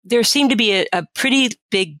there seemed to be a pretty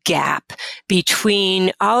big gap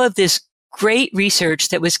between all of this great research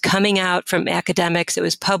that was coming out from academics, that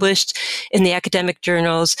was published in the academic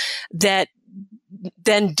journals, that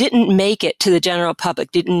then didn't make it to the general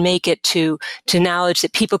public, didn't make it to knowledge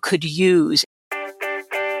that people could use.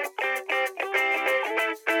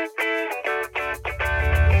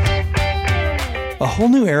 A whole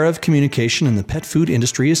new era of communication in the pet food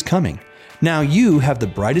industry is coming. Now you have the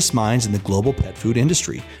brightest minds in the global pet food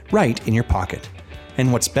industry right in your pocket.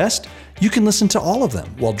 And what's best? You can listen to all of them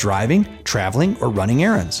while driving, traveling, or running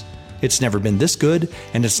errands. It's never been this good,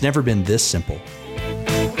 and it's never been this simple.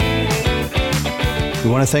 We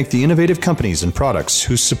want to thank the innovative companies and products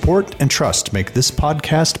whose support and trust make this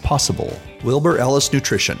podcast possible. Wilbur Ellis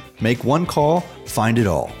Nutrition. Make one call, find it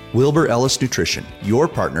all. Wilbur Ellis Nutrition, your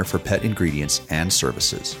partner for pet ingredients and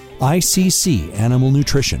services. ICC Animal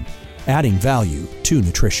Nutrition, adding value to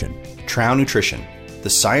nutrition. Trow Nutrition, the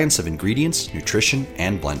science of ingredients, nutrition,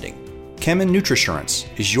 and blending. Kemin Nutrisurance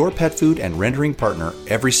is your pet food and rendering partner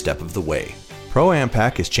every step of the way.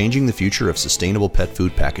 ProAmpac is changing the future of sustainable pet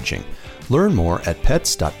food packaging. Learn more at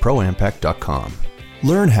pets.proampac.com.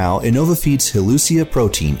 Learn how InnovaFeed's Helucia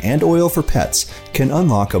protein and oil for pets can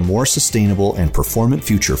unlock a more sustainable and performant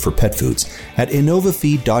future for pet foods at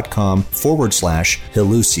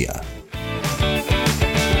innovafeed.com/Helucia.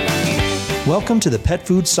 Welcome to the Pet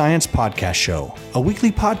Food Science Podcast Show, a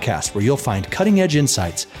weekly podcast where you'll find cutting-edge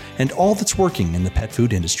insights and all that's working in the pet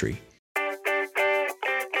food industry.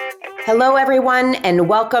 Hello, everyone, and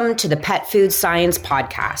welcome to the Pet Food Science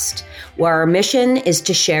Podcast, where our mission is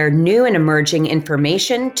to share new and emerging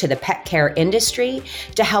information to the pet care industry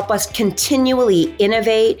to help us continually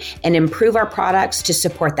innovate and improve our products to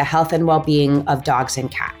support the health and well-being of dogs and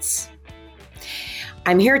cats.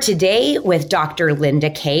 I'm here today with Dr. Linda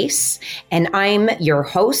Case, and I'm your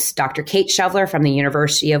host, Dr. Kate Shevler from the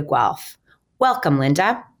University of Guelph. Welcome,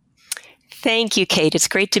 Linda. Thank you, Kate. It's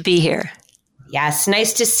great to be here. Yes,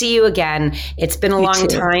 nice to see you again. It's been a long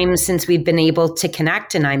time since we've been able to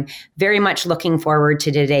connect, and I'm very much looking forward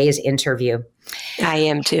to today's interview. I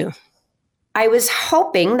am too. I was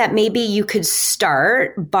hoping that maybe you could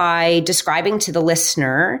start by describing to the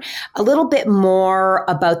listener a little bit more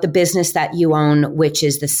about the business that you own, which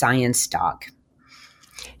is the Science Dog.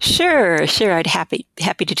 Sure. I'd happy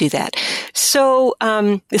to do that. So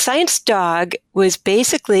the Science Dog was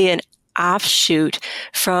basically an offshoot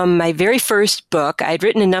from my very first book. I'd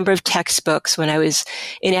written a number of textbooks when I was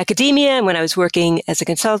in academia and when I was working as a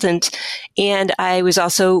consultant. And I was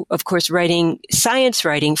also, of course, writing science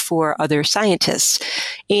writing for other scientists.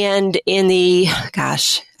 And in the, I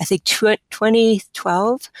think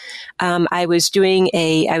 2012, I was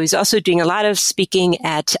also doing a lot of speaking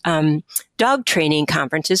at dog training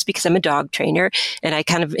conferences because I'm a dog trainer, and I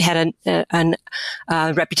kind of had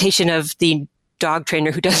a reputation of the dog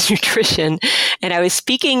trainer who does nutrition. And I was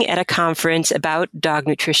speaking at a conference about dog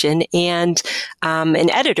nutrition, and an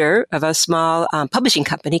editor of a small publishing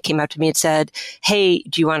company came up to me and said, "Hey,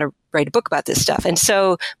 do you want to write a book about this stuff?" And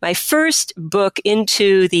so my first book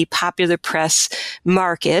into the popular press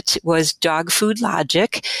market was Dog Food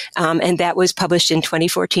Logic. And that was published in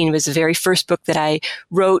 2014. It was the very first book that I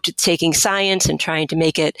wrote, taking science and trying to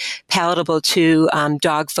make it palatable to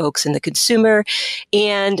dog folks and the consumer.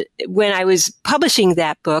 And when I was publishing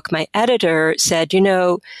that book, my editor said,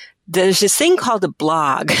 there's this thing called a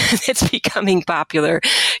blog that's becoming popular.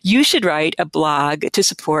 You should write a blog to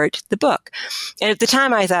support the book. And at the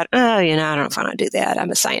time I thought, I don't know if I want to do that.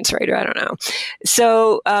 I'm a science writer. I don't know.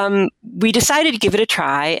 So we decided to give it a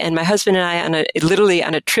try. And my husband and I, literally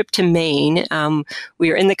on a trip to Maine, we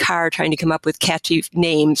were in the car trying to come up with catchy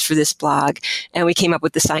names for this blog. And we came up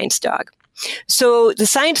with the Science Dog. So the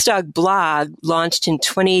Science Dog blog launched in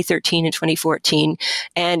 2013 and 2014,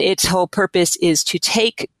 and its whole purpose is to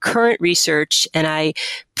take current research, and I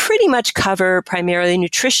pretty much cover primarily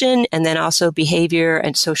nutrition and then also behavior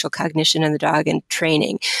and social cognition in the dog and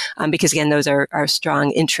training, because again, those are our strong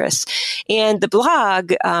interests. And the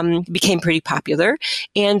blog became pretty popular.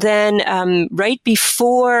 And then right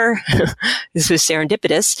before, this was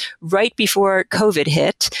serendipitous, right before COVID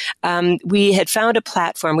hit, we had found a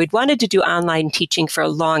platform. We'd wanted to do online teaching for a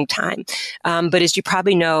long time. But as you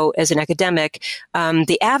probably know, as an academic,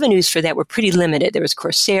 the avenues for that were pretty limited. There was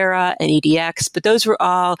Coursera and edX, but those were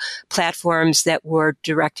all platforms that were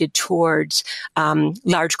directed towards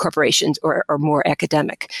large corporations or more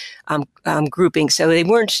academic groupings. So they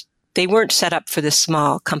weren't set up for the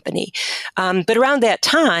small company. But around that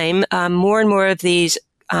time, more and more of these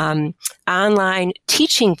online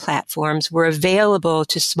teaching platforms were available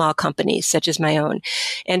to small companies such as my own.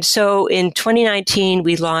 And so in 2019,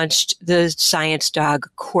 we launched the Science Dog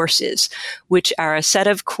courses, which are a set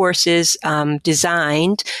of courses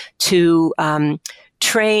designed to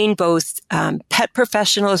train both pet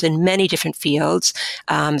professionals in many different fields.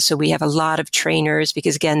 So we have a lot of trainers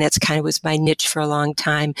because, again, that's kind of was my niche for a long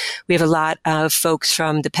time. We have a lot of folks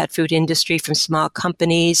from the pet food industry, from small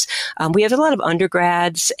companies. We have a lot of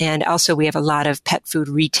undergrads, and also we have a lot of pet food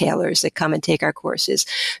retailers that come and take our courses.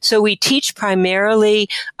 So we teach primarily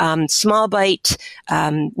small bite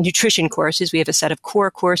nutrition courses. We have a set of core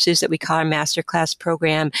courses that we call our masterclass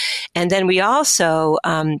program. And then we also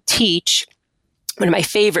teach. One of my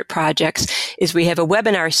favorite projects is we have a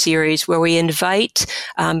webinar series where we invite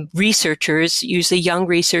researchers, usually young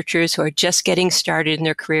researchers who are just getting started in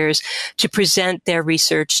their careers, to present their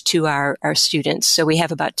research to our students. So we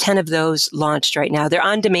have about 10 of those launched right now. They're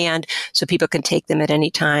on demand, so people can take them at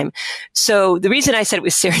any time. So the reason I said it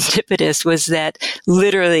was serendipitous was that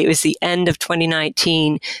literally it was the end of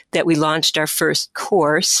 2019 that we launched our first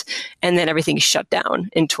course, and then everything shut down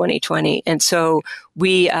in 2020. And so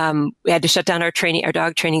we had to shut down our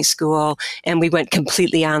dog training school, and we went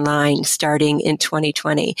completely online starting in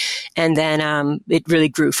 2020. And then it really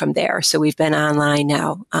grew from there. So we've been online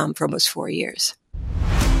now for almost 4 years.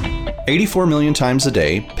 84 million times a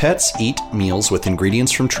day, pets eat meals with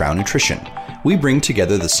ingredients from Trouw Nutrition. We bring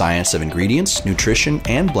together the science of ingredients, nutrition,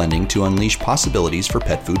 and blending to unleash possibilities for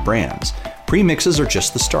pet food brands. Premixes are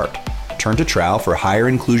just the start. Turn to Trouw for higher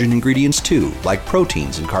inclusion ingredients too, like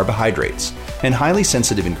proteins and carbohydrates, and highly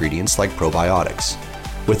sensitive ingredients like probiotics.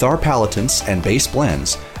 With our palatants and base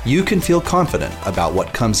blends, you can feel confident about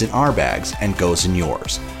what comes in our bags and goes in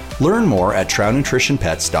yours. Learn more at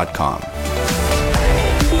TroutNutritionPets.com.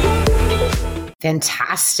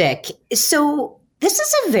 Fantastic. So this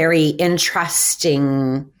is a very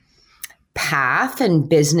interesting path and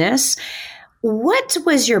business. What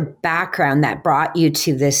was your background that brought you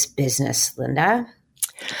to this business, Linda?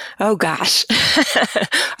 Oh, gosh.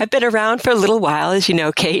 I've been around for a little while, as you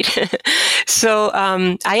know, Kate. So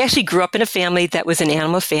I actually grew up in a family that was an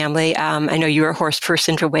animal family. I know you were a horse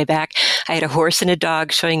person from way back. I had a horse and a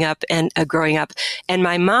dog growing up. And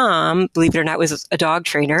my mom, believe it or not, was a dog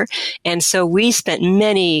trainer. And so we spent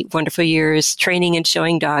many wonderful years training and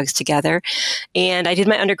showing dogs together. And I did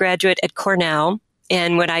my undergraduate at Cornell.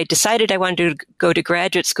 And when I decided I wanted to go to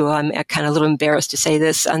graduate school, I'm kind of a little embarrassed to say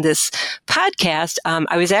this on this podcast.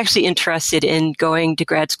 I was actually interested in going to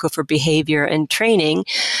grad school for behavior and training.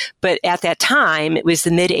 But at that time, it was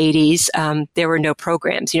the mid 80s. There were no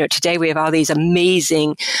programs. You know, today we have all these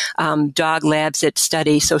amazing dog labs that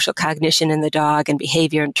study social cognition in the dog and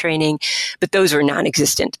behavior and training. But those were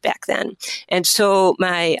non-existent back then. And so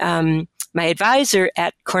my advisor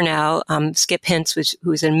at Cornell, Skip Hintz,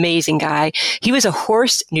 who was an amazing guy, he was a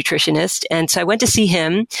horse nutritionist. And so I went to see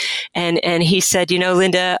him and he said, you know,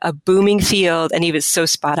 Linda, a booming field, and he was so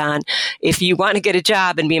spot on. If you want to get a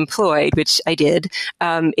job and be employed, which I did,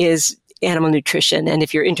 is animal nutrition. And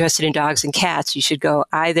if you're interested in dogs and cats, you should go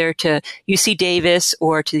either to UC Davis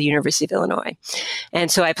or to the University of Illinois. And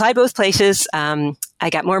so I applied both places. I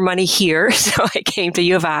got more money here, so I came to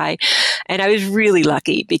U of I. And I was really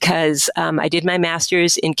lucky because I did my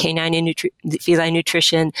master's in canine and feline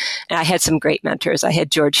nutrition, and I had some great mentors. I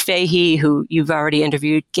had George Fahey, who you've already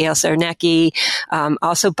interviewed, Gail Sarnecki,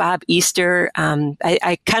 also Bob Easter.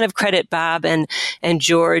 I kind of credit Bob and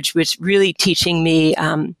George with really teaching me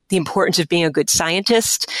the importance of being a good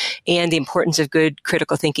scientist and the importance of good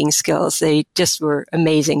critical thinking skills. They just were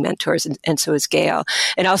amazing mentors, and so is Gail.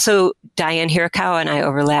 And also Diane Hirakawa and I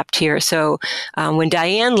overlapped here. So when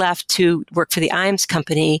Diane left to work for the IAMS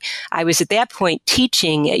company, I was at that point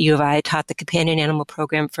teaching at U of I. I taught the companion animal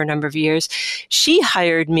program for a number of years. She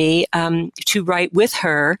hired me to write with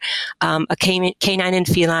her a canine and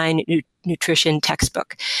feline nutrition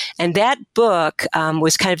textbook. And that book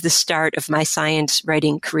was kind of the start of my science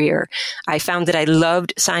writing career. I found that I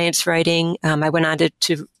loved science writing. I went on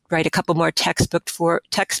to write a couple more textbooks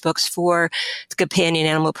for the companion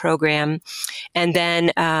animal program. And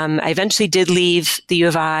then I eventually did leave the U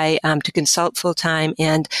of I to consult full time.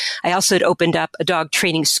 And I also had opened up a dog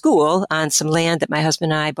training school on some land that my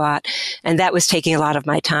husband and I bought. And that was taking a lot of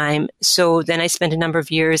my time. So then I spent a number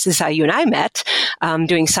of years, this is how you and I met,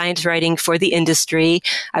 doing science writing for the industry.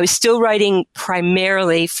 I was still writing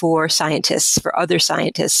primarily for scientists, for other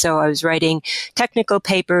scientists. So I was writing technical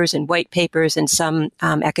papers and white papers and some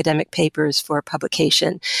academic academic papers for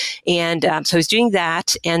publication. And so I was doing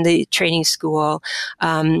that and the training school.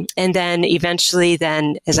 And then eventually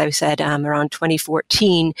as I said, around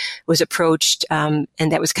 2014 was approached. And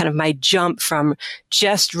that was kind of my jump from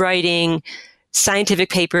just writing scientific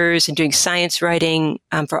papers and doing science writing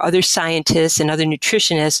for other scientists and other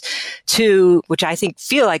nutritionists to, which I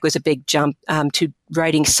feel like was a big jump, to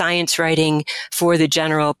writing science writing for the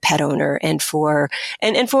general pet owner and for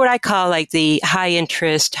what I call like the high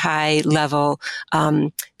interest, high level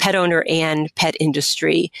pet owner and pet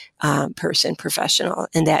industry professional.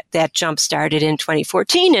 And that jump started in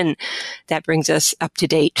 2014, and that brings us up to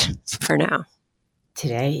date for now.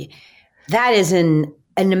 Today, that is an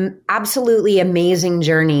absolutely amazing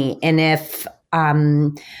journey. And if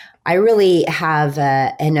I really have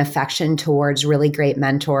an affection towards really great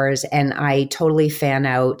mentors, and I totally fan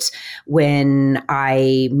out when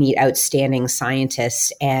I meet outstanding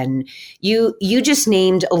scientists. And you just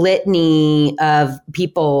named a litany of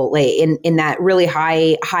people in that really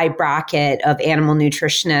high bracket of animal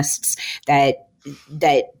nutritionists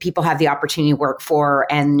that people have the opportunity to work for,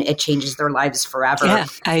 and it changes their lives forever. Yeah,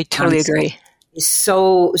 I totally agree.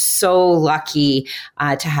 So lucky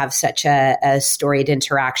to have such a storied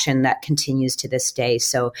interaction that continues to this day.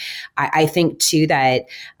 So I think too that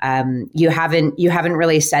you haven't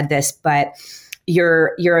really said this, but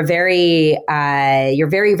you're very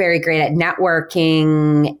very great at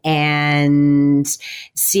networking and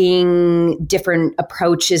seeing different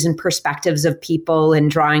approaches and perspectives of people and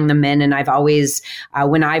drawing them in. And I've always,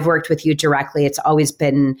 when I've worked with you directly, it's always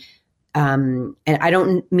been, and I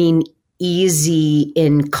don't mean easy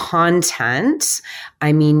in content,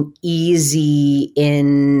 I mean easy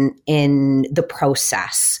in the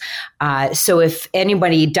process. So if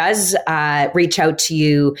anybody does reach out to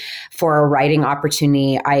you for a writing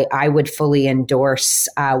opportunity, I would fully endorse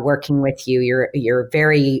working with you. You're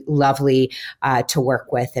very lovely to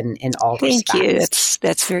work with in all respects. Thank you.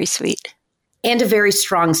 That's very sweet. And a very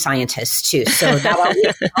strong scientist too. So that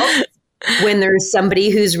always helps. When there's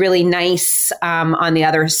somebody who's really nice on the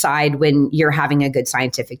other side when you're having a good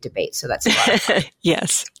scientific debate. So that's a lot of fun.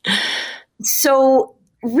 Yes. So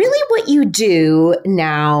really what you do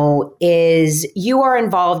now is you are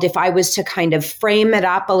involved, if I was to kind of frame it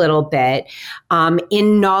up a little bit,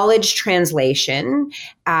 in knowledge translation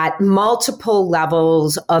at multiple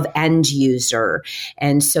levels of end user.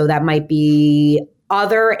 And so that might be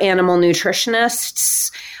other animal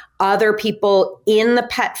nutritionists, other people in the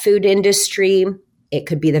pet food industry. It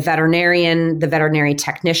could be the veterinarian, the veterinary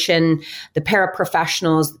technician, the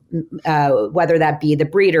paraprofessionals, whether that be the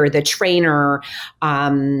breeder, the trainer,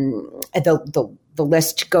 the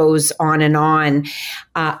list goes on and on.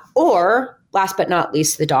 Or last but not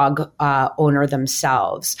least, the dog owner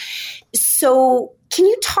themselves. So can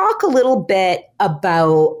you talk a little bit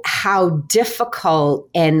about how difficult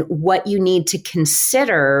and what you need to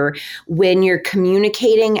consider when you're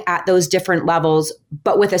communicating at those different levels,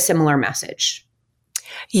 but with a similar message?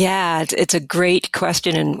 Yeah, it's a great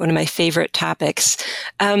question and one of my favorite topics.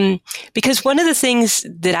 Because one of the things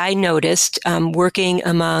that I noticed working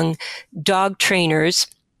among dog trainers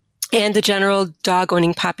and the general dog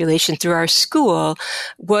owning population through our school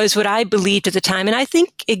was what I believed at the time, and I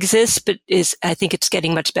think exists, but I think it's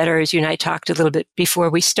getting much better, as you and I talked a little bit before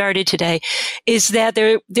we started today, is that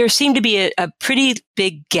there seemed to be a pretty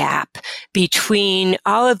big gap between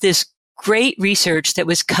all of this great research that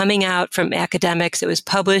was coming out from academics, that was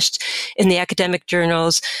published in the academic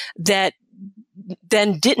journals, that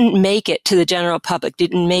then didn't make it to the general public,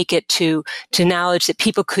 didn't make it to knowledge that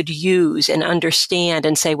people could use and understand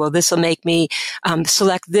and say, well, this will make me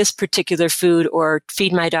select this particular food or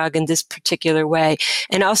feed my dog in this particular way.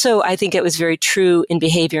 And also, I think it was very true in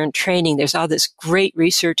behavior and training. There's all this great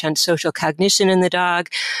research on social cognition in the dog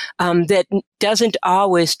that doesn't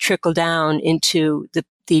always trickle down into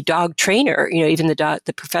the dog trainer, even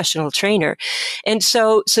the professional trainer. And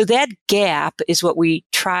so that gap is what we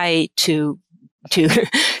try to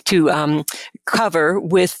cover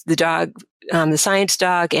with the dog, the science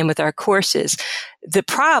dog, and with our courses. The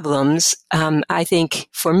problems, I think,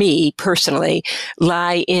 for me personally,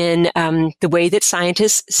 lie in the way that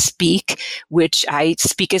scientists speak, which I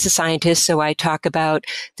speak as a scientist, so I talk about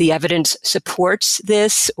the evidence supports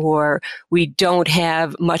this, or we don't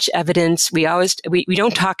have much evidence. We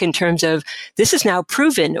don't talk in terms of this is now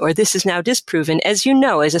proven or this is now disproven, as you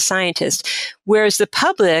know, as a scientist. Whereas the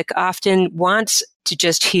public often wants to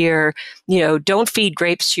just hear, don't feed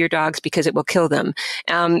grapes to your dogs because it will kill them.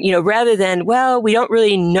 Rather than, well, we don't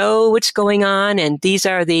really know what's going on. And these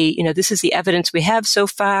are this is the evidence we have so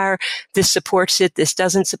far. This supports it. This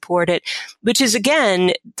doesn't support it, which is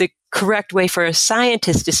again, the correct way for a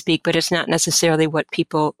scientist to speak, but it's not necessarily what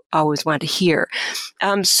people always want to hear.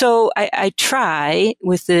 So I try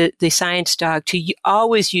with the science dog to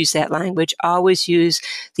always use that language, always use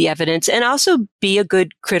the evidence, and also be a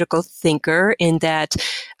good critical thinker in that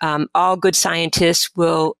all good scientists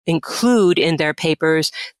will include in their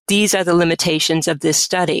papers, these are the limitations of this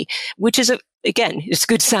study, which is again, it's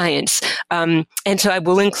good science. And so I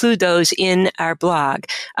will include those in our blog.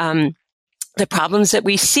 The problems that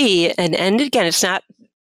we see, and again, it's not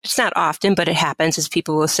often, but it happens, is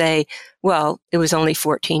people will say, well, it was only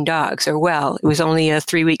 14 dogs, or well, it was only a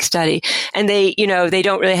 3-week study. And they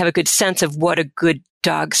don't really have a good sense of what a good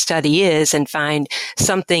dog study is and find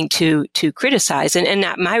something to criticize. And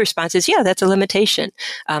my response is, yeah, that's a limitation.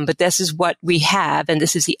 But this is what we have, and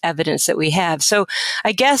this is the evidence that we have. So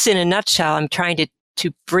I guess in a nutshell, I'm trying to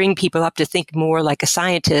bring people up to think more like a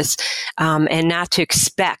scientist, and not to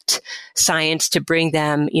expect science to bring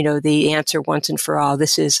them, the answer once and for all.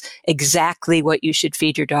 This is exactly what you should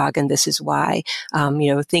feed your dog, and this is why.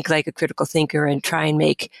 Think like a critical thinker and try and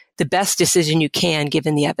make the best decision you can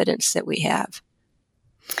given the evidence that we have.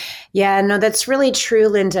 Yeah, no, that's really true,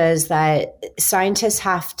 Linda, is that scientists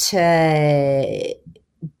have to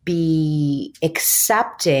be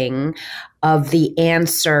accepting of the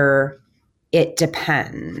answer, it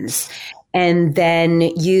depends, and then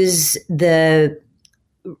use the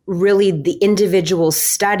individual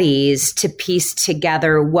studies to piece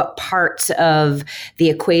together what parts of the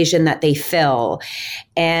equation that they fill.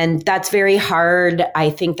 And that's very hard. I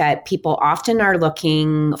think that people often are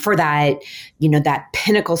looking for that, that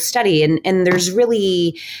pinnacle study. And there's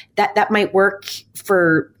really that might work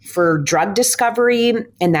for drug discovery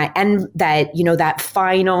and that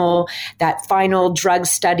final drug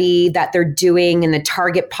study that they're doing in the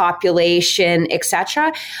target population,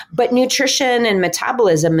 etc. But nutrition and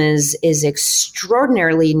metabolism is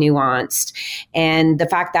extraordinarily nuanced. And the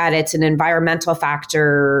fact that it's an environmental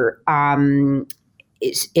factor,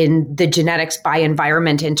 in the genetics by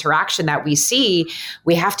environment interaction that we see,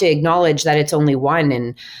 we have to acknowledge that it's only one.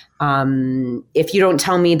 And if you don't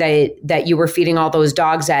tell me that you were feeding all those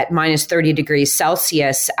dogs at minus 30 degrees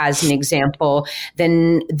Celsius, as an example,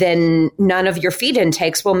 then none of your feed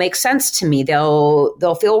intakes will make sense to me.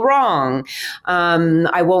 They'll feel wrong.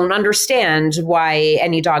 I won't understand why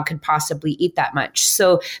any dog could possibly eat that much.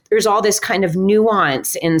 So there's all this kind of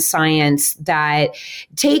nuance in science that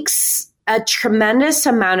takes a tremendous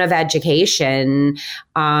amount of education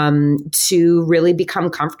to really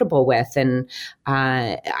become comfortable with. And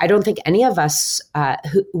I don't think any of us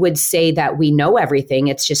who would say that we know everything.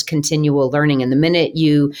 It's just continual learning. And the minute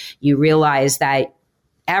you realize that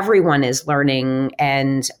everyone is learning,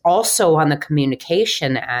 and also on the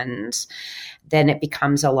communication end, then it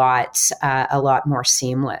becomes a lot more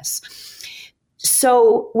seamless.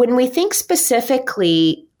 So when we think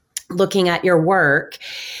specifically looking at your work,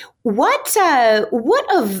 what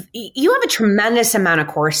you have a tremendous amount of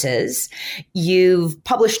courses. You've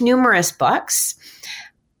published numerous books.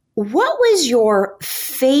 What was your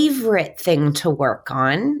favorite thing to work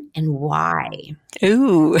on, and why?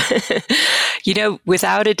 Ooh,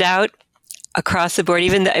 without a doubt, across the board,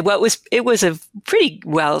 it was a pretty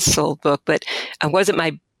well sold book, but it wasn't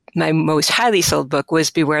my most highly sold book was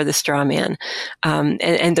Beware the Straw Man.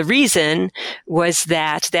 And the reason was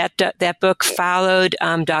that book followed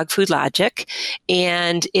Dog Food Logic,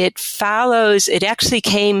 and it actually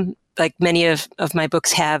came, like many of my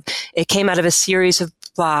books have, it came out of a series of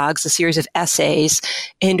blogs, a series of essays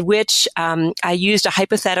in which I used a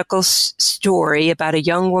hypothetical story about a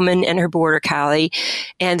young woman and her border collie,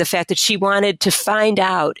 and the fact that she wanted to find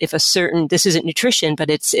out if this isn't nutrition, but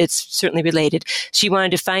it's certainly related. She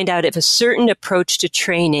wanted to find out if a certain approach to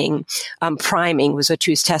training, priming was what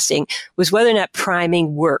she was testing, was whether or not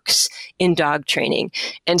priming works in dog training.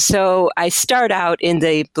 And so I start out in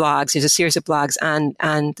the blogs, there's a series of blogs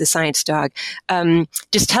on the science dog,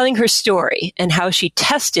 just telling her story and how she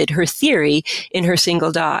tested her theory in her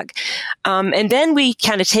single dog. And then we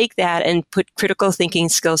kind of take that and put critical thinking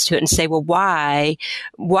skills to it and say, well, why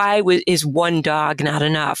is one dog not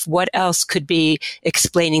enough? What else could be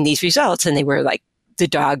explaining these results? And they were like, the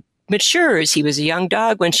dog matures. He was a young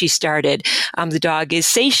dog when she started. The dog is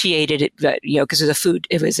satiated, because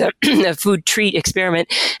it was a food treat experiment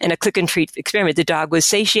and a click and treat experiment. The dog was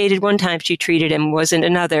satiated one time she treated him, wasn't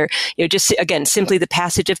another. Just again, simply the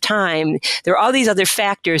passage of time. There are all these other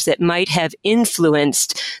factors that might have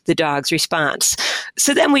influenced the dog's response.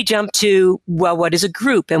 So then we jump to, well, what is a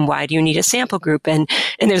group and why do you need a sample group? And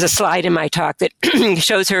there's a slide in my talk that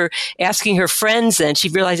shows her asking her friends, and she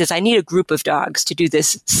realizes I need a group of dogs to do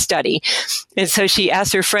this study. study. And so she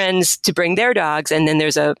asked her friends to bring their dogs, and then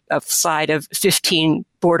there's a slide of 15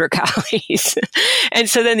 border collies. And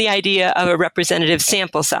so then the idea of a representative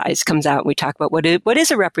sample size comes out. We talk about what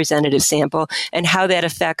is a representative sample and how that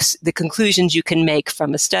affects the conclusions you can make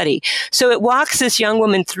from a study. So it walks this young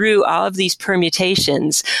woman through all of these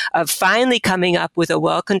permutations of finally coming up with a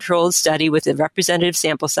well-controlled study with a representative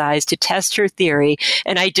sample size to test her theory.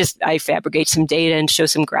 And I fabricate some data and show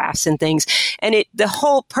some graphs and things. And the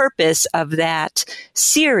whole purpose of that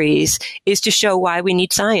series is to show why we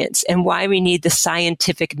need science and why we need the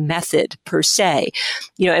scientific method per se.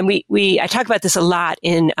 And I talk about this a lot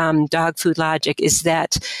in Dog Food Logic, is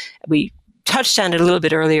that we touched on it a little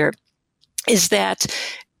bit earlier, is that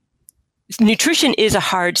nutrition is a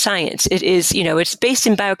hard science. It is, it's based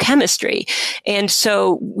in biochemistry. And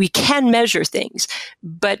so we can measure things,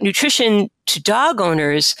 but nutrition to dog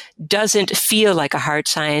owners doesn't feel like a hard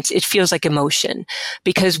science. It feels like emotion,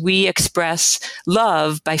 because we express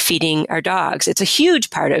love by feeding our dogs. It's a huge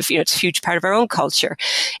part of, it's a huge part of our own culture.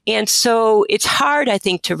 And so it's hard, I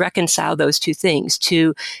think, to reconcile those two things,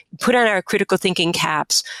 to put on our critical thinking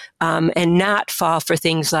caps, and not fall for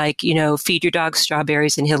things like, feed your dog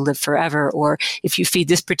strawberries and he'll live forever. Or if you feed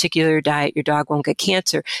this particular diet, your dog won't get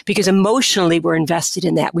cancer, because emotionally we're invested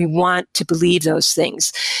in that. We want to believe those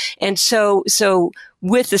things. And so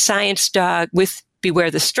with the science dog, with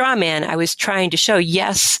Beware the Straw Man, I was trying to show,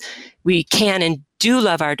 yes, we can and do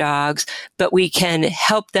love our dogs, but we can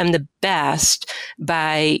help them the best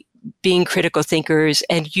by being critical thinkers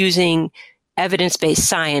and using evidence-based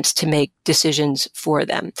science to make decisions for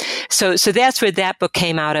them. So that's where that book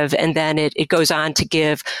came out of. And then it goes on to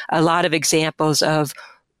give a lot of examples of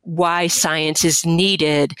why science is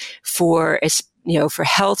needed for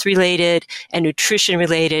health-related and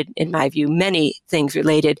nutrition-related, in my view, many things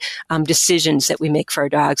related decisions that we make for our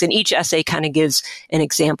dogs. And each essay kind of gives an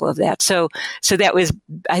example of that. So that was,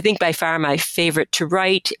 I think, by far my favorite to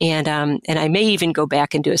write. And I may even go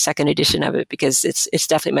back and do a second edition of it, because it's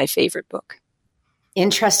definitely my favorite book.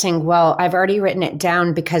 Interesting. Well, I've already written it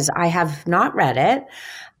down because I have not read it.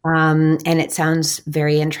 And it sounds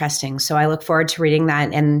very interesting. So I look forward to reading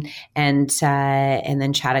that and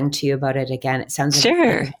then chatting to you about it again. It sounds like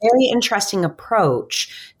a very interesting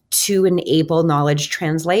approach to enable knowledge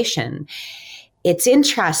translation. It's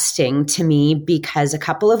interesting to me because a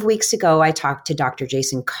couple of weeks ago, I talked to Dr.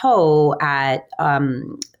 Jason Coe at,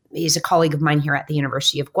 he's a colleague of mine here at the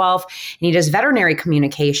University of Guelph, and he does veterinary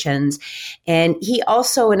communications. And he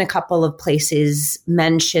also, in a couple of places,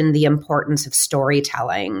 mentioned the importance of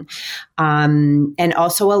storytelling, and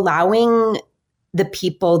also allowing the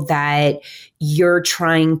people that you're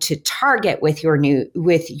trying to target with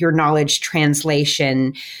your knowledge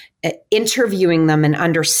translation, interviewing them and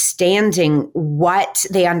understanding what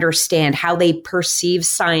they understand, how they perceive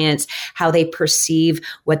science, how they perceive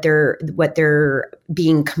what they're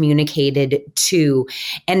being communicated to.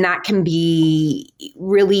 And that can be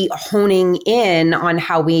really honing in on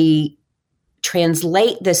how we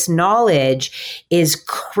translate this knowledge is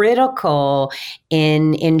critical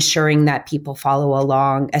in ensuring that people follow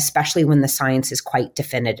along, especially when the science is quite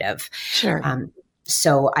definitive. Sure.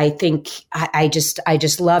 So I think I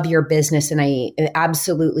just love your business, and I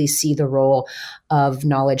absolutely see the role of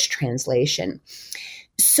knowledge translation.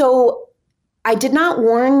 So I did not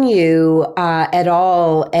warn you at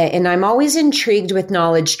all, and I'm always intrigued with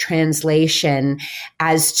knowledge translation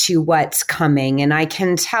as to what's coming. And I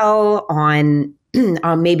can tell on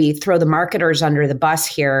I'll maybe throw the marketers under the bus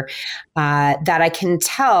here, that I can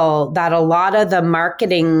tell that a lot of the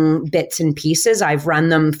marketing bits and pieces, I've run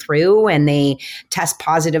them through and they test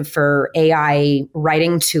positive for AI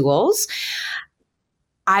writing tools.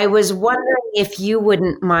 I was wondering if you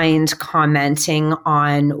wouldn't mind commenting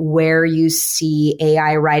on where you see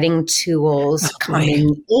AI writing tools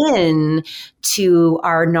coming in to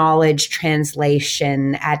our knowledge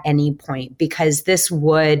translation at any point, because this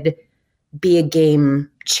would be a game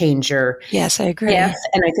changer. Yes, I agree. Yes,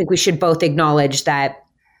 and I think we should both acknowledge that,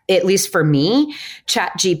 at least for me,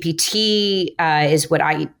 ChatGPT is what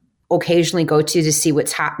I occasionally go to see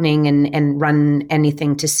what's happening and run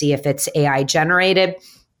anything to see if it's AI generated.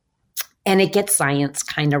 And it gets science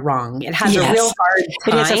kind of wrong. It has a real hard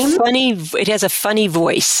time. It has a funny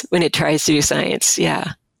voice when it tries to do science.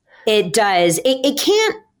 Yeah, it does. It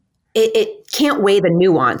can't weigh the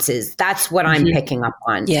nuances. That's what I'm picking up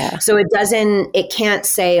on. Yeah. So it can't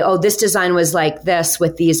say, oh, this design was like this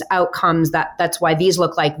with these outcomes. That's why these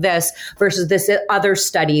look like this, versus this other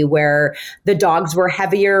study where the dogs were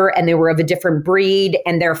heavier and they were of a different breed,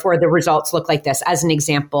 and therefore the results look like this, as an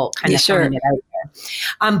example, kind of throwing it out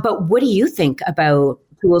there. But what do you think about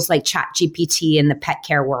tools like ChatGPT in the pet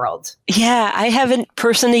care world? Yeah, I haven't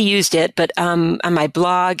personally used it, but on my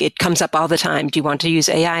blog, it comes up all the time. Do you want to use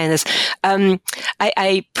AI in this?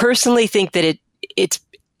 I personally think that it's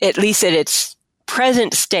at least at its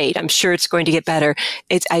present state, I'm sure it's going to get better.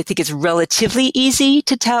 I think it's relatively easy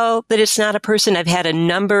to tell that it's not a person. I've had a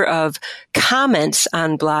number of comments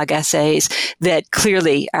on blog essays that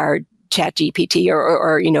clearly are ChatGPT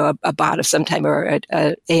or a bot of some type or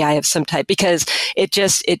a AI of some type, because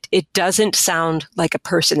it doesn't sound like a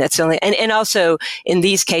person. That's the only, and also in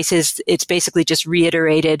these cases, it's basically just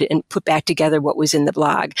reiterated and put back together what was in the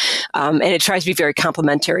blog. And it tries to be very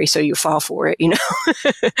complimentary, so you fall for it,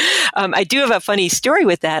 I do have a funny story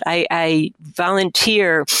with that. I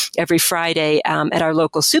volunteer every Friday at our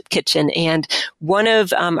local soup kitchen, and one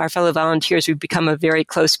of our fellow volunteers, we've become a very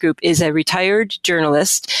close group, is a retired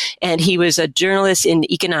journalist, and he was a journalist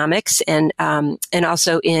in economics and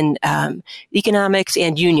also in economics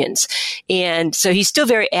and unions. And so he's still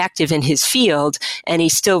very active in his field, and he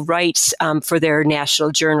still writes for their national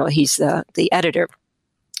journal. He's the editor.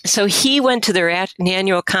 So he went to their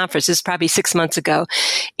annual conference, this is probably 6 months ago,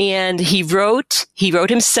 and he wrote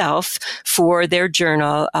himself for their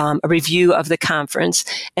journal a review of the conference.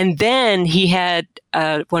 And then he had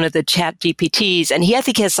one of the chat GPTs, and I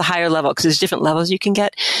think he has the higher level because there's different levels you can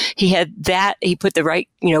get. He had that, he put the right,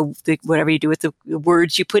 whatever you do with the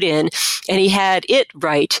words you put in, and he had it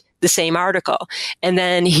write the same article. And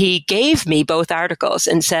then he gave me both articles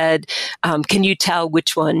and said, can you tell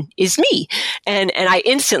which one is me? And I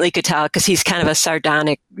instantly could tell, because he's kind of a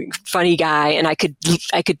sardonic, funny guy, and I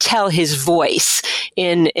could tell his voice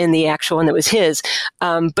in the actual one that was his.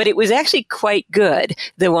 But it was actually quite good,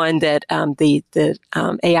 the one that the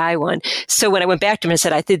AI one. So when I went back to him and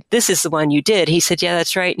said, I think this is the one you did, he said, yeah,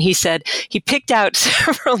 that's right. And he said he picked out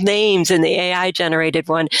several names in the AI generated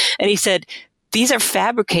one, and he said, these are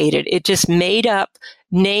fabricated. It just made up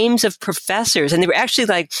names of professors. And they were actually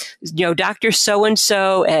like, Dr.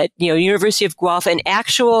 So-and-so at, University of Guelph and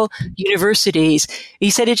actual universities. He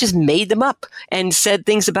said it just made them up and said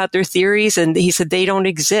things about their theories. And he said they don't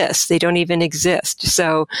exist. They don't even exist.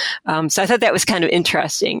 So I thought that was kind of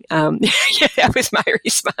interesting. Yeah, that was my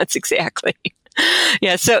response exactly.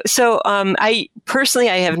 Yeah. So I personally,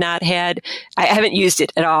 I haven't used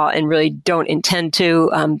it at all and really don't intend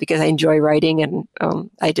to, because I enjoy writing and,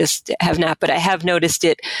 I just have not, but I have noticed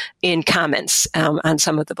it in comments, on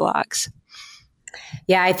some of the blogs.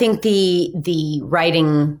 Yeah, I think the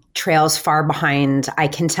writing trails far behind. I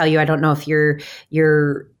can tell you, I don't know if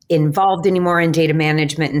you're involved anymore in data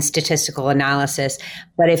management and statistical analysis,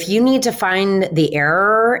 but if you need to find the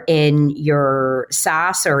error in your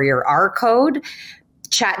SAS or your R code,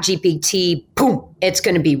 ChatGPT, boom, it's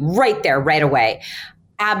going to be right there right away.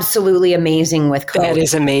 Absolutely amazing with code. That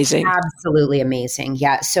is amazing. Absolutely amazing.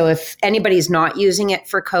 Yeah. So if anybody's not using it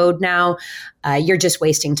for code now, you're just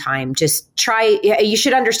wasting time. Just try. You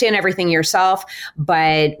should understand everything yourself,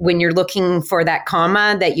 but when you're looking for that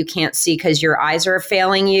comma that you can't see because your eyes are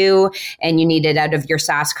failing you and you need it out of your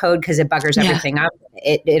SAS code because it buggers everything up,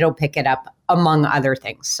 it'll pick it up among other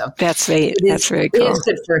things. So that's very cool. It is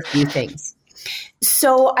good for a few things.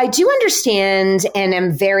 So I do understand, and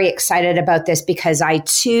I'm very excited about this because I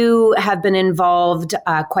too have been involved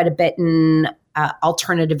quite a bit in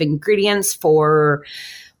alternative ingredients for,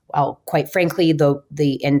 well, quite frankly,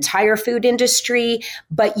 the entire food industry.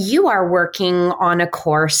 But you are working on a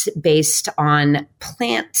course based on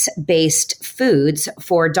plant-based foods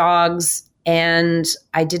for dogs. And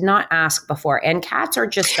I did not ask before, and cats or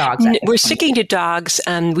just dogs? We're sticking to dogs.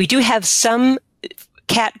 We do have some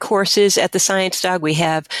cat courses at the Science Dog. We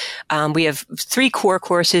have 3 core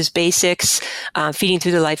courses: basics, feeding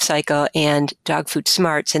through the life cycle, and dog food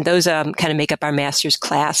smarts. And those kind of make up our master's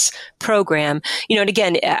class program. And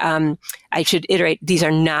again, I should iterate, these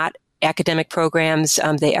are not academic programs.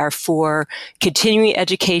 They are for continuing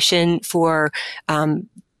education for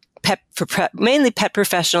mainly pet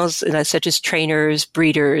professionals, such as trainers,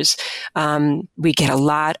 breeders. We get a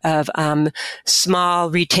lot of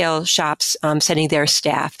small retail shops sending their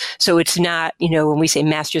staff. So it's not, when we say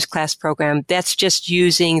master's class program, that's just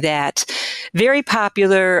using that very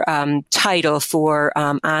popular title for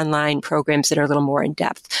online programs that are a little more in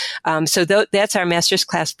depth. So that's our master's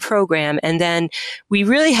class program. And then we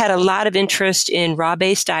really had a lot of interest in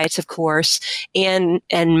raw-based diets, of course, and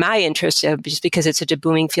my interest, just because it's such a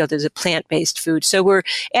booming field, is a plant-based food. So we're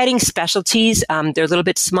adding specialties. They're a little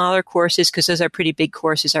bit smaller courses because those are pretty big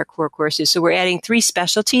courses, our core courses. So we're adding 3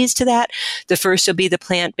 specialties to that. The first will be the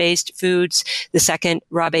plant-based foods, the second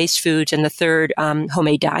raw-based foods, and the third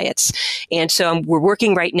homemade diets. And so we're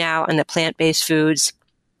working right now on the plant-based foods.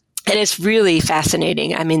 And it's really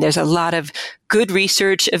fascinating. I mean, there's a lot of good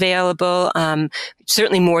research available,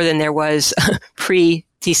 certainly more than there was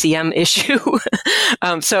pre-TCM issue.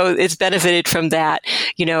 So it's benefited from that.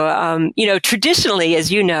 Traditionally,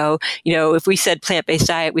 as you know, if we said plant-based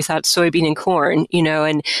diet, we thought soybean and corn,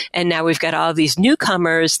 and now we've got all these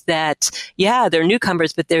newcomers that, they're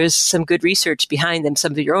newcomers, but there's some good research behind them,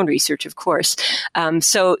 some of your own research, of course.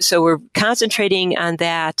 So we're concentrating on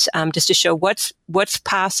that, just to show what's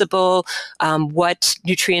possible, what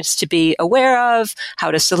nutrients to be aware of,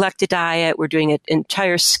 how to select a diet. We're doing an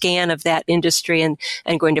entire scan of that industry and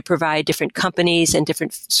going to provide different companies and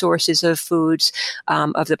different sources of foods,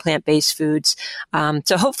 of the plant-based foods.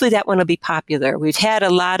 So hopefully that one will be popular. We've had a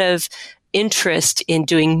lot of interest in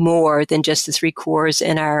doing more than just the 3 cores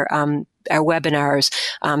in our webinars.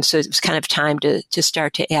 So it was kind of time to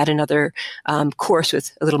start to add another course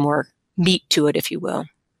with a little more meat to it, if you will.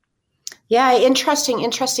 Yeah, interesting.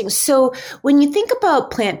 So when you think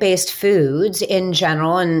about plant-based foods in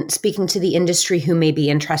general, and speaking to the industry who may be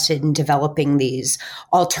interested in developing these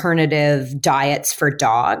alternative diets for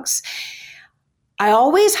dogs, I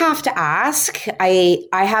always have to ask, I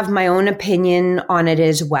have my own opinion on it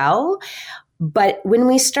as well, but when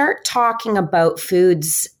we start talking about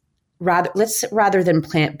foods, rather than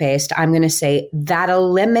plant-based, I'm going to say that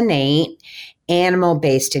eliminate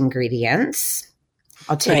animal-based ingredients.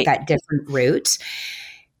 I'll take that different route.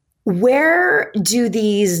 Where do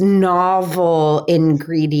these novel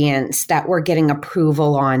ingredients that we're getting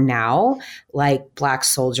approval on now, like black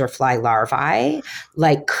soldier fly larvae,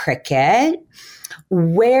 like cricket,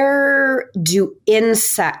 where do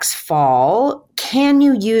insects fall? Can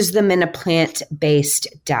you use them in a plant-based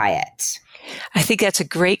diet? I think that's a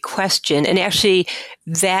great question. And actually,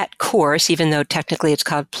 that course, even though technically it's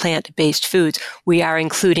called plant-based foods, we are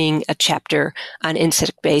including a chapter on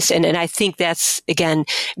insect-based. And I think that's, again,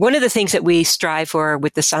 one of the things that we strive for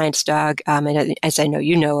with the Science Dog, and as I know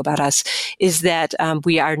you know about us, is that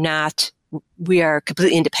we are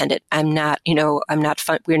completely independent.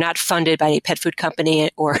 We're not funded by any pet food company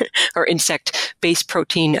or insect-based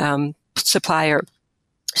protein supplier.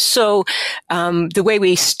 So the way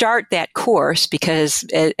we start that course, because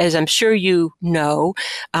as I'm sure you know,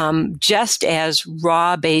 just as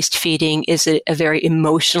raw-based feeding is a very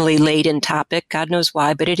emotionally laden topic, God knows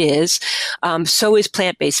why, but it is, so is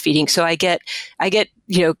plant-based feeding. So I get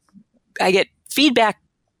feedback,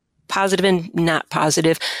 positive and not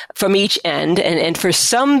positive, from each end. And for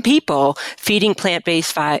some people, feeding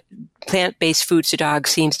plant-based foods to dogs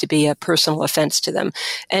seems to be a personal offense to them.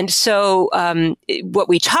 And so what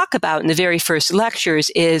we talk about in the very first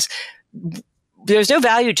lectures is there's no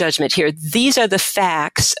value judgment here. These are the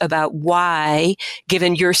facts about why,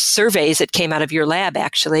 given your surveys that came out of your lab,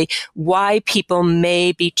 actually, why people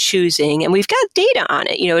may be choosing. And we've got data on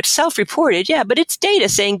it. It's self-reported, but it's data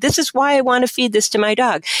saying this is why I want to feed this to my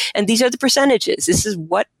dog. And these are the percentages. This is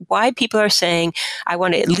why people are saying I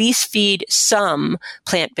want to at least feed some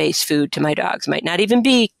plant-based food to my dogs. It might not even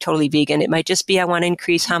be totally vegan. It might just be I want to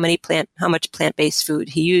increase how much plant-based food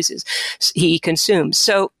he consumes.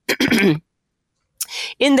 So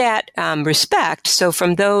in that respect, so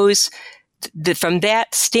from that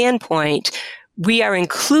standpoint, we are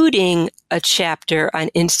including a chapter on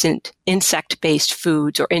insect-based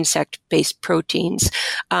foods or insect-based proteins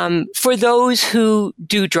for those who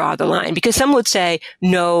do draw the line. Because some would say,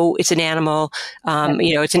 no, it's an animal,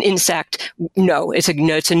 it's an insect. No, it's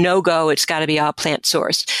a no-go. It's got to be all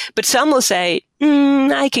plant-sourced. But some will say,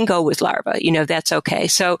 I can go with larva. That's okay.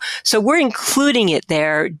 So we're including it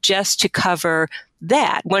there just to cover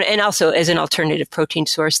that one, and also as an alternative protein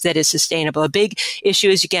source that is sustainable. A big issue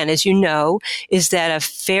is, again, as you know, is that a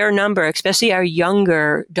fair number, especially our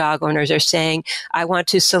younger dog owners, are saying, I want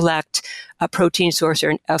to select a protein source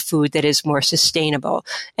or a food that is more sustainable.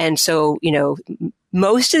 And so,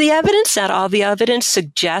 most of the evidence, not all the evidence,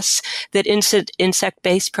 suggests that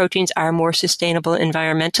insect-based proteins are more sustainable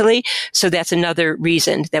environmentally. So that's another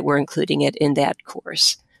reason that we're including it in that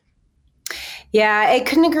course. Yeah, I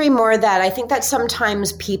couldn't agree more that I think that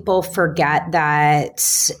sometimes people forget that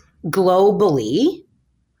globally,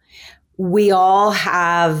 we all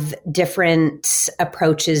have different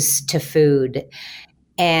approaches to food.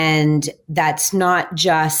 And that's not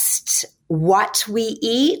just what we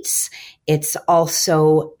eat, it's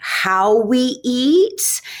also how we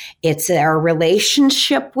eat. It's our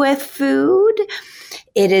relationship with food.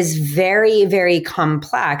 It is very, very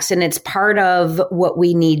complex, and it's part of what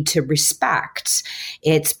we need to respect.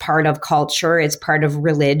 It's part of culture. It's part of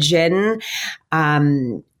religion.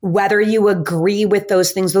 whether you agree with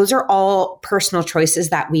those things, those are all personal choices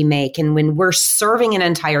that we make. And when we're serving an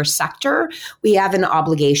entire sector, we have an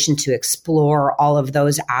obligation to explore all of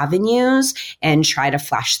those avenues and try to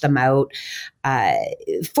flesh them out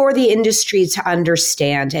for the industry to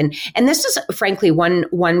understand. And this is frankly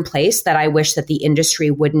one place that I wish that the industry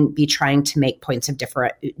wouldn't be trying to make points of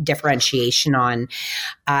differentiation on.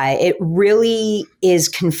 It really is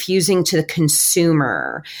confusing to the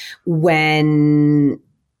consumer when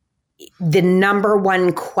the number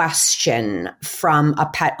one question from a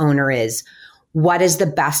pet owner is, what is the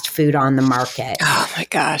best food on the market? Oh my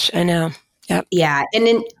gosh, I know. Yep. Yeah. And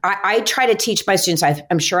then I try to teach my students,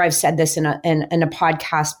 I'm sure I've said this in a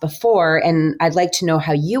podcast before, and I'd like to know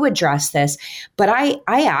how you address this, but I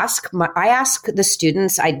ask the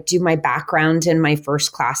students, I do my background in my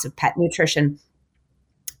first class of pet nutrition.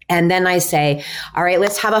 And then I say, all right,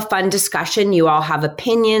 let's have a fun discussion. You all have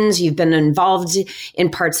opinions. You've been involved in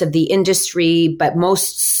parts of the industry, but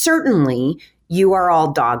most certainly you are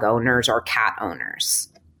all dog owners or cat owners.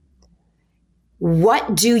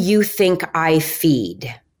 What do you think I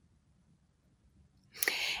feed?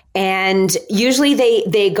 And usually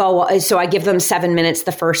they go, so I give them 7 minutes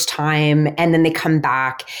the first time, and then they come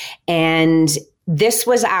back. And this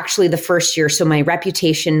was actually the first year, so my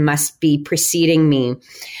reputation must be preceding me.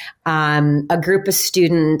 A group of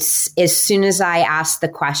students, as soon as I asked the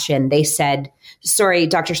question, they said, sorry,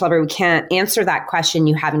 Dr. Schleber, we can't answer that question.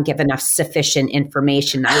 You haven't given enough sufficient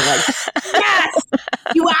information. I was like, yes,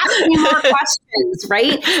 you asked me more questions,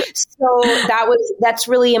 right? So that's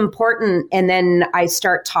really important. And then I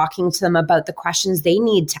start talking to them about the questions they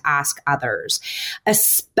need to ask others,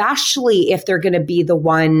 especially if they're going to be the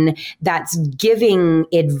one that's giving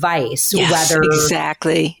advice. Yes, whether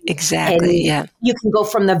exactly. Yeah. You can go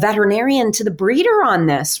from the veterinarian to the breeder on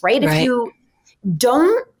this, right? If you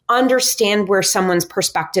don't understand where someone's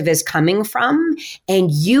perspective is coming from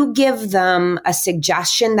and you give them a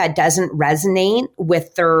suggestion that doesn't resonate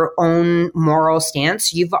with their own moral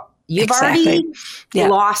stance, you've already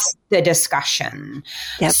lost the discussion.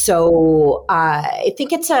 Yep. So I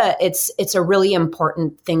think it's a really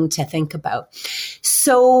important thing to think about.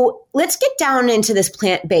 So let's get down into this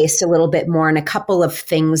plant-based a little bit more, and a couple of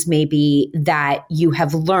things maybe that you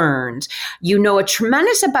have learned. You know a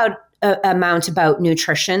tremendous amount about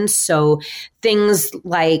nutrition. So things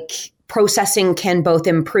like processing can both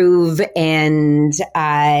improve and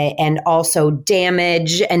also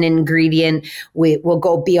damage an ingredient. We will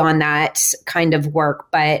go beyond that kind of work.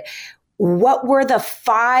 But what were the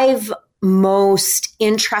 5 most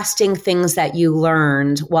interesting things that you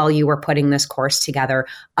learned while you were putting this course together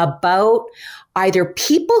about either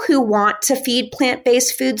people who want to feed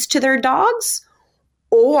plant-based foods to their dogs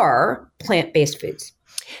or plant-based foods?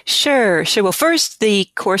 Sure. Well, first, the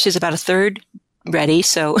course is about a third ready,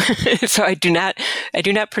 so I do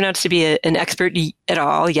not pronounce to be an expert at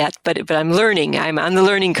all yet, but I'm learning. I'm on the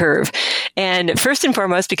learning curve. And first and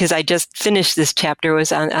foremost, because I just finished this chapter,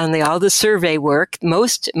 was on all the survey work,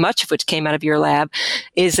 much of which came out of your lab,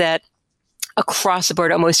 is that across the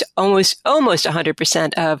board, almost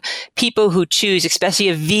 100% of people who choose, especially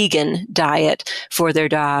a vegan diet for their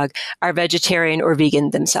dog, are vegetarian or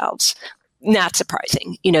vegan themselves. Not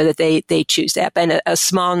surprising, that they choose that. And a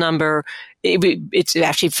small number, it's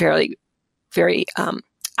actually very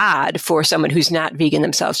odd for someone who's not vegan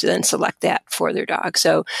themselves to then select that for their dog.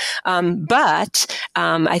 So, but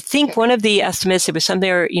I think one of the estimates, it was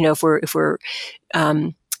somewhere, if we're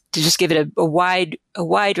to just give it a wide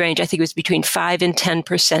range, I think it was between 5 and 10%.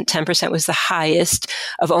 10% was the highest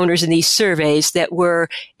of owners in these surveys that were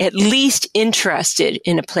at least interested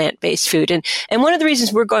in a plant-based food. And one of the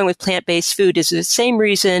reasons we're going with plant-based food is the same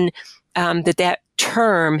reason that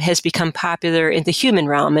term has become popular in the human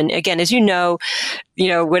realm. And again, as you know,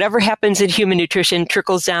 whatever happens in human nutrition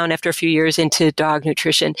trickles down after a few years into dog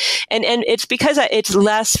nutrition. And it's because it's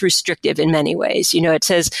less restrictive in many ways. It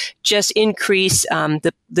says just increase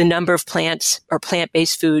the number of plants or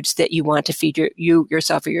plant-based foods that you want to feed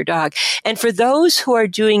yourself or your dog. And for those who are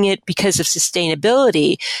doing it because of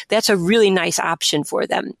sustainability, that's a really nice option for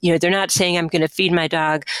them. They're not saying I'm going to feed my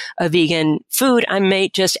dog a vegan food. I may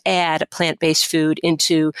just add a plant-based food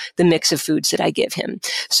into the mix of foods that I give him.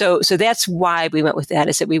 So that's why we went with that,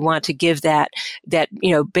 is that we want to give that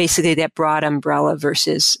basically that broad umbrella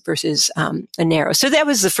versus a narrow. So that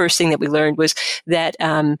was the first thing that we learned, was that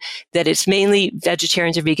it's mainly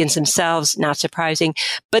vegetarians or vegans themselves, not surprising.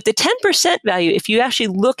 But the 10% value, if you actually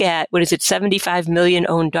look at, 75 million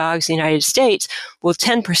owned dogs in the United States, well,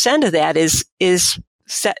 10% of that is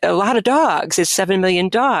a lot of dogs. It's 7 million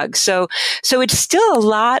dogs. So it's still a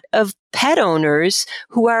lot of pet owners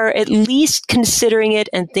who are at least considering it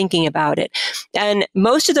and thinking about it. And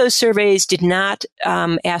most of those surveys did not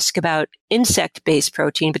ask about insect-based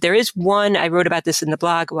protein, but there is one, I wrote about this in the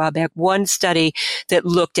blog a while back, one study that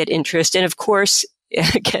looked at interest. And of course,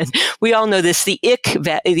 again, we all know this, the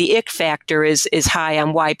ick factor is high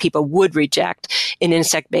on why people would reject an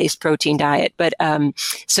insect-based protein diet. But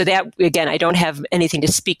so that, again, I don't have anything to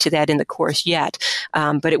speak to that in the course yet,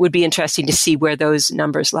 but it would be interesting to see where those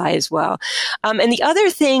numbers lie as well. And the other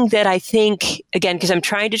thing that I think, again, because I'm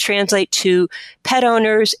trying to translate to pet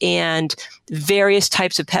owners and various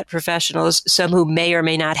types of pet professionals, some who may or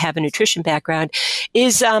may not have a nutrition background,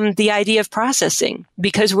 is the idea of processing,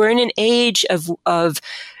 because we're in an age of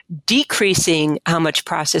decreasing how much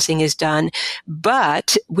processing is done.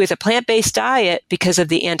 But with a plant-based diet, because of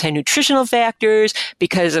the anti-nutritional factors,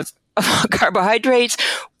 because of carbohydrates,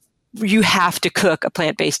 you have to cook a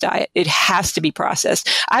plant-based diet. It has to be processed.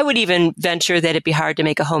 I would even venture that it'd be hard to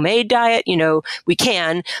make a homemade diet. We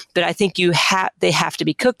can, but I think they have to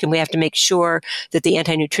be cooked, and we have to make sure that the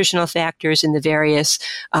anti-nutritional factors in the various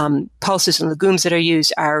pulses and legumes that are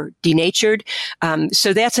used are denatured.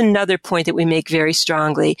 So that's another point that we make very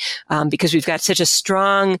strongly, because we've got such a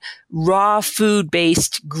strong raw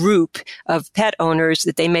food-based group of pet owners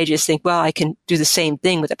that they may just think, well, I can do the same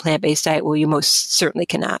thing with a plant-based diet. Well, you most certainly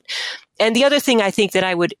cannot. And the other thing I think that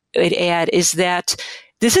I would add is that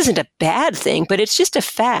this isn't a bad thing, but it's just a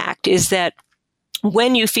fact, is that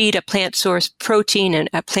when you feed a plant source protein and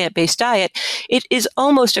a plant-based diet, it is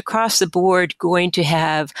almost across the board going to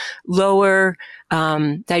have lower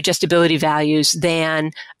digestibility values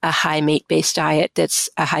than a high meat-based diet that's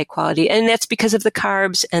a high quality. And that's because of the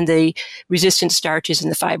carbs and the resistant starches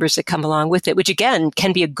and the fibers that come along with it, which again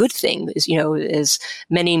can be a good thing. As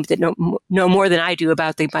many that know more than I do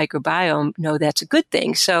about the microbiome know that's a good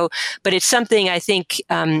thing. So, but it's something I think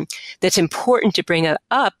that's important to bring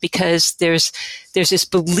up, because there's this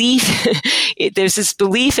belief,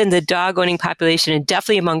 in the dog owning population, and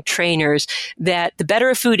definitely among trainers, that the better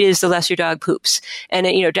a food is, the less your dog poops. And,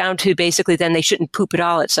 down to basically then they shouldn't poop at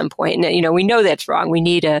all at some point. And, we know that's wrong. We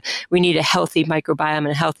need a healthy microbiome and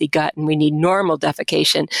a healthy gut, and we need normal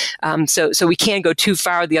defecation. So we can't go too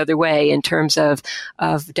far the other way in terms of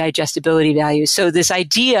digestibility values. So this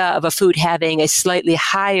idea of a food having a slightly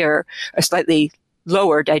higher or slightly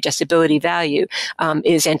lower digestibility value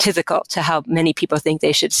is antithetical to how many people think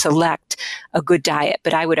they should select a good diet.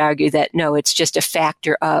 But I would argue that no, it's just a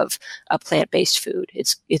factor of a plant-based food.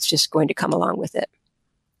 It's just going to come along with it.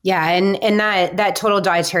 Yeah, and that total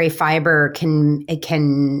dietary fiber can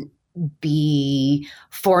be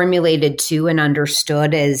formulated to and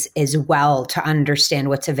understood as well, to understand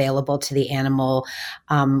what's available to the animal,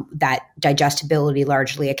 that digestibility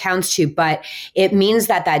largely accounts to. But it means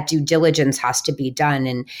that due diligence has to be done.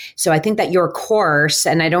 And so I think that your course,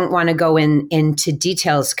 and I don't want to go into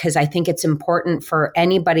details, because I think it's important for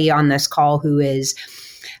anybody on this call who is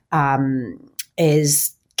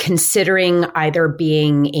considering either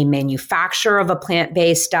being a manufacturer of a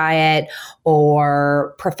plant-based diet,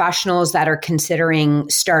 or professionals that are considering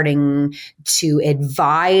starting to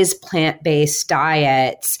advise plant-based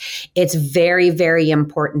diets. It's very, very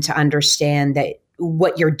important to understand that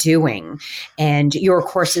what you're doing. And your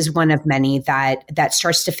course is one of many that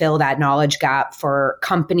starts to fill that knowledge gap for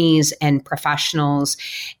companies and professionals.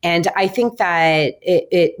 And I think that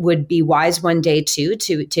it would be wise one day too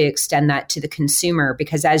to extend that to the consumer,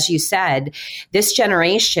 because as you said, this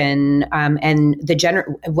generation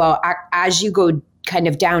as you go kind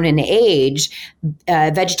of down in age,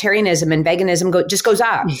 vegetarianism and veganism just goes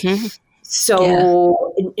up. Mm-hmm.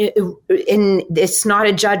 So it's not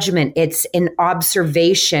a judgment, it's an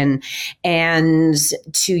observation. And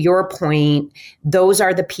to your point, those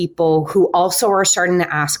are the people who also are starting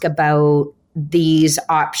to ask about these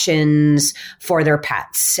options for their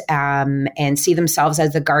pets, and see themselves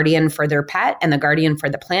as the guardian for their pet and the guardian for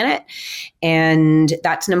the planet. And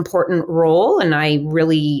that's an important role. And I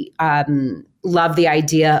really love the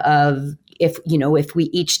idea of, if we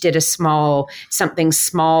each did something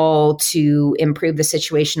small to improve the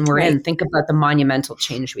situation we're in, think about the monumental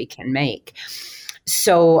change we can make.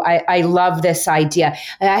 So I love this idea.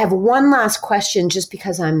 And I have one last question, just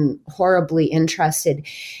because I'm horribly interested.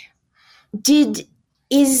 Do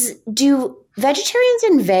vegetarians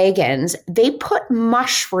and vegans, they put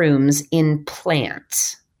mushrooms in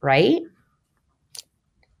plants, right?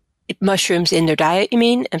 Mushrooms in their diet, you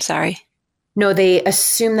mean? I'm sorry. No, they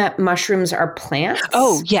assume that mushrooms are plants.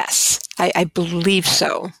 Oh, yes. I believe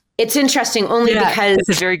so. It's interesting only because...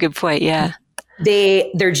 That's a very good point, yeah.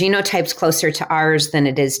 their genotype's closer to ours than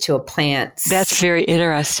it is to a plant's. That's very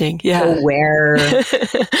interesting. Yeah. So where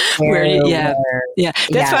yeah.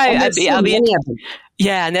 That's why I'll be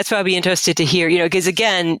yeah, and that's why I'll be interested to hear, because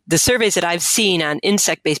again, the surveys that I've seen on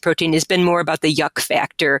insect-based protein has been more about the yuck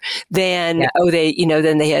factor than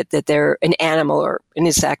than they had that they're an animal or an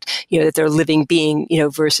insect, that they're a living being,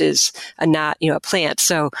 versus a not, a plant.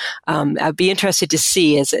 So I'd be interested to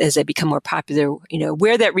see as they become more popular,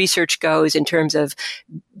 where that research goes in terms of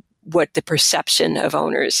what the perception of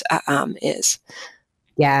owners is.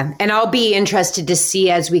 Yeah. And I'll be interested to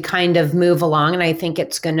see as we kind of move along. And I think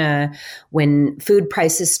it's going to, when food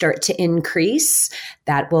prices start to increase,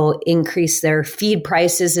 that will increase their feed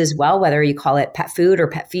prices as well, whether you call it pet food or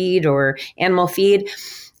pet feed or animal feed.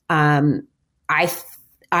 I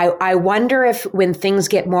wonder if when things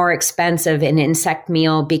get more expensive, an insect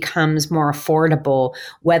meal becomes more affordable,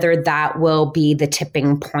 whether that will be the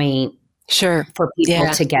tipping point. Sure. For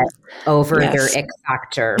people to get over their ick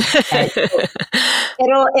factor.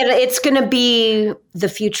 It's going to be, the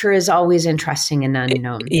future is always interesting and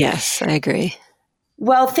unknown. Yes, I agree.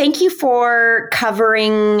 Well, thank you for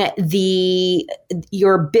covering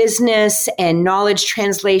your business and knowledge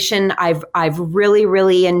translation. I've really,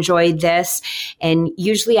 really enjoyed this. And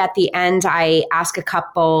usually at the end, I ask a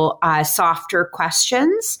couple softer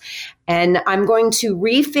questions. And I'm going to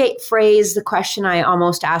rephrase the question I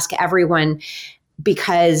almost ask everyone,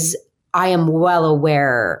 because I am well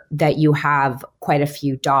aware that you have quite a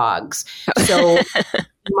few dogs. So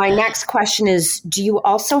my next question is, do you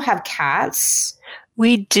also have cats?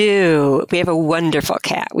 We do. We have a wonderful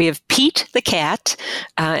cat. We have Pete the cat,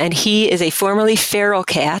 and he is a formerly feral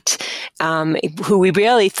cat, who we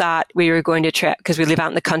really thought we were going to trap because we live out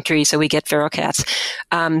in the country, so we get feral cats.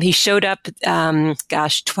 He showed up,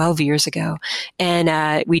 12 years ago,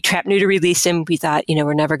 and we trap neuter released him. We thought,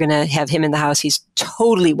 we're never going to have him in the house. He's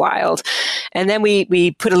totally wild. And then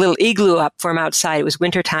we put a little igloo up for him outside. It was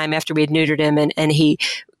wintertime after we had neutered him, and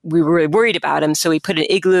we were really worried about him. So we put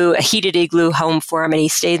a heated igloo home for him, and he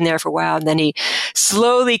stayed in there for a while. And then he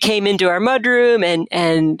slowly came into our mudroom,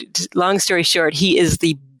 and long story short, he is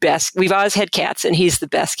the best. We've always had cats, and he's the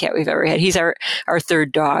best cat we've ever had. He's our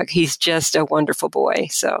third dog. He's just a wonderful boy.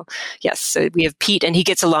 So yes, so we have Pete, and he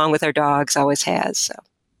gets along with our dogs, always has.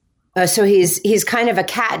 So he's kind of a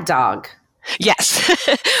cat dog.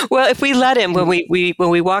 Yes. Well, if we let him, when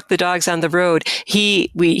we walk the dogs on the road, he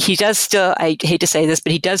does still, I hate to say this,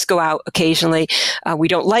 but he does go out occasionally. We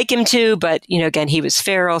don't like him to, but again, he was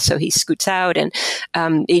feral, so he scoots out and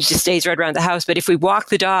he just stays right around the house. But if we walk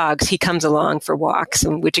the dogs, he comes along for walks,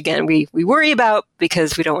 which again, we worry about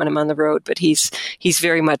because we don't want him on the road, but he's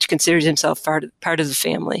very much considers himself part of the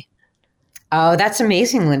family. Oh, that's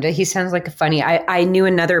amazing, Linda. He sounds like a funny. I knew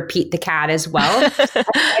another Pete the cat as well. I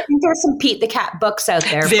think there's some Pete the cat books out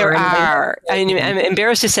there. There are. I'm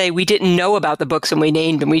embarrassed to say we didn't know about the books when we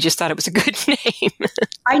named them. We just thought it was a good name.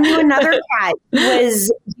 I knew another cat. He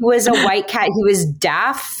was a white cat. He was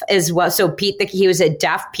deaf as well. So he was a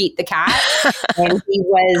deaf Pete the cat, and he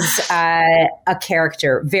was a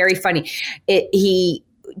character. Very funny. He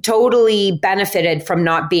totally benefited from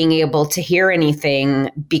not being able to hear anything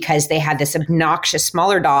because they had this obnoxious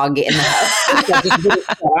smaller dog in the house.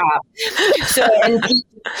 So, and Pete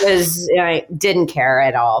didn't care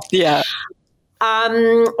at all. Yeah.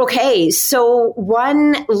 Okay. So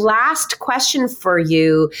one last question for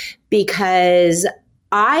you, because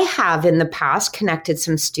I have in the past connected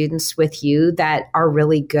some students with you that are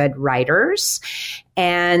really good writers.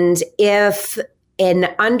 And if an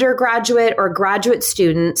undergraduate or graduate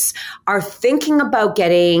students are thinking about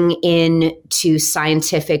getting into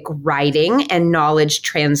scientific writing and knowledge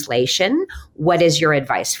translation, what is your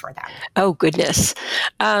advice for them? Oh, goodness.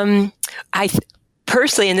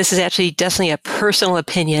 Personally, and this is actually definitely a personal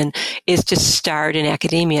opinion, is to start in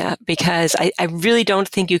academia, because I really don't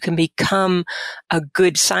think you can become a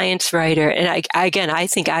good science writer. And I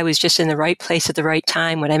think I was just in the right place at the right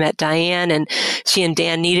time when I met Diane, and she and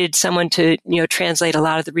Dan needed someone to, translate a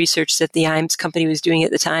lot of the research that the IMS company was doing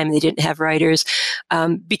at the time. They didn't have writers.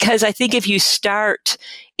 Because I think if you start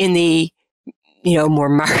in the more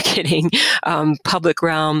marketing, public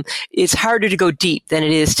realm, it's harder to go deep than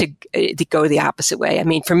it is to go the opposite way. I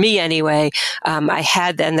mean, for me anyway, I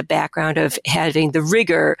had then the background of having the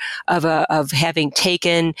rigor of having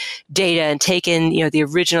taken data and taken, the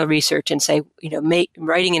original research and say,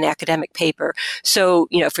 writing an academic paper. So,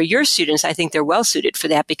 for your students, I think they're well suited for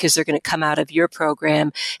that because they're going to come out of your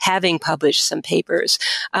program having published some papers.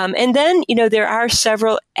 And then, there are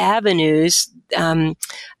several avenues I'm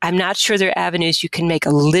not sure there are avenues you can make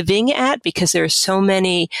a living at because there are so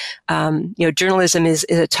many, journalism is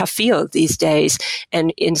a tough field these days,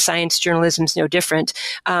 and in science journalism is no different.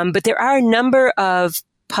 But there are a number of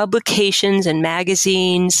publications and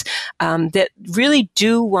magazines that really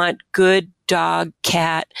do want good dog,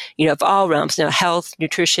 cat, of all realms, health,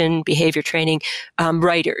 nutrition, behavior training,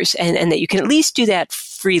 writers, and that you can at least do that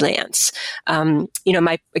freelance.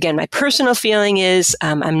 My personal feeling is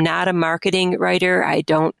I'm not a marketing writer. I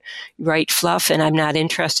don't write fluff, and I'm not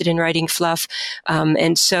interested in writing fluff.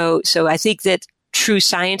 And so I think that true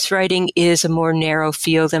science writing is a more narrow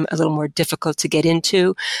field and a little more difficult to get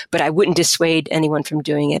into, but I wouldn't dissuade anyone from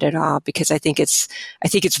doing it at all because I think it's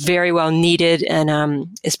very well needed, and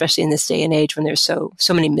especially in this day and age when there's so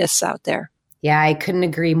many myths out there. Yeah, I couldn't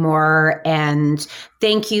agree more. And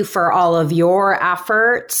thank you for all of your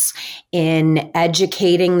efforts in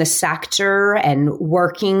educating the sector and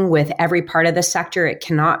working with every part of the sector. It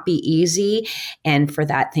cannot be easy. And for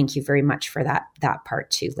that, thank you very much for that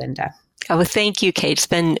part too, Linda. Oh, well, thank you, Kate. It's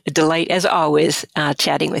been a delight, as always,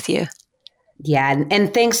 chatting with you. Yeah,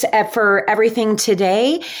 and thanks for everything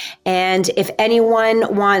today. And if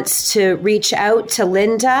anyone wants to reach out to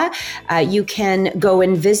Linda, you can go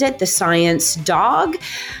and visit The Science Dog.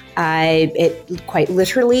 It quite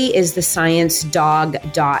literally is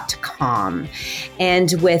thesciencedog.com.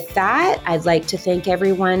 And with that, I'd like to thank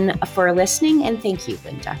everyone for listening, and thank you,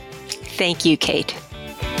 Linda. Thank you, Kate.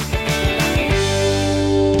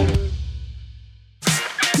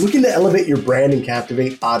 Looking to elevate your brand and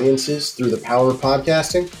captivate audiences through the power of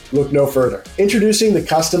podcasting? Look no further. Introducing the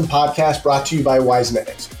Custom Podcast brought to you by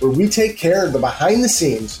Wisenetics, where we take care of the behind the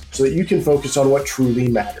scenes so that you can focus on what truly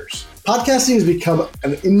matters. Podcasting has become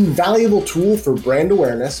an invaluable tool for brand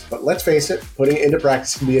awareness, but let's face it, putting it into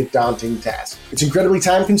practice can be a daunting task. It's incredibly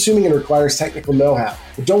time-consuming and requires technical know-how.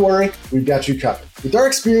 But don't worry, we've got you covered. With our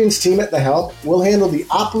experienced team at the helm, we'll handle the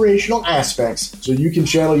operational aspects so you can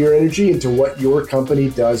channel your energy into what your company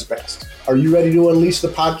does best. Are you ready to unleash the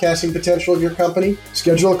podcasting potential of your company?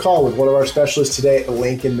 Schedule a call with one of our specialists today at the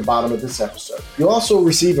link in the bottom of this episode. You'll also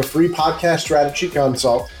receive a free podcast strategy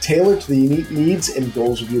consult tailored to the unique needs and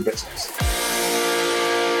goals of your business.